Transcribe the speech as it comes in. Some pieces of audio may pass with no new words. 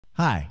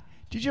Hi.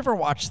 Did you ever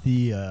watch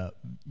the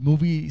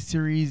movie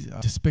series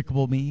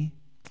Despicable Me?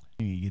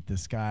 You get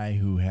this guy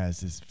who has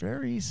this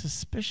very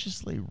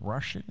suspiciously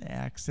Russian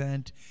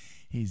accent.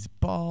 He's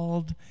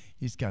bald.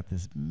 He's got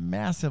this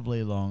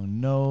massively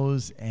long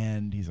nose,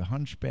 and he's a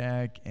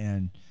hunchback.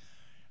 And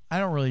I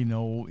don't really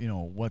know,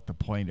 what the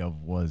point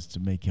of was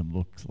to make him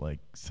look like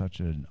such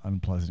an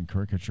unpleasant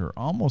caricature,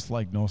 almost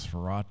like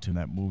Nosferatu in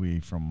that movie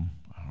from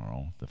I don't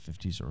know the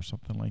 50s or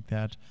something like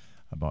that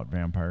about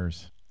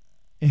vampires.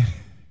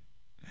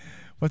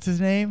 What's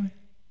his name?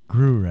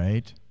 Gru,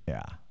 right?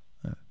 Yeah.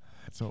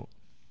 So,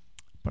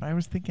 but I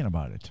was thinking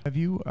about it.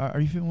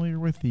 Are you familiar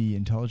with the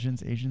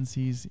intelligence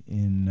agencies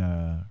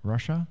in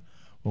Russia?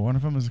 Well, one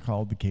of them is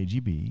called the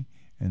KGB,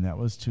 and that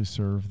was to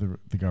serve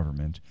the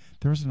government.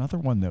 There was another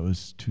one that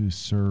was to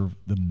serve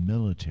the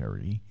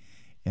military,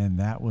 and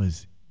that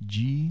was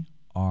GRU,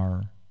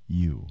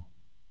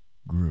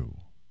 GRU.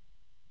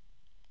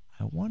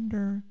 I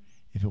wonder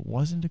if it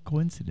wasn't a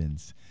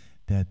coincidence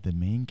that the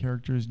main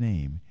character's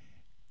name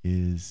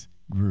is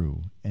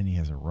Gru, and he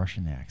has a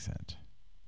Russian accent.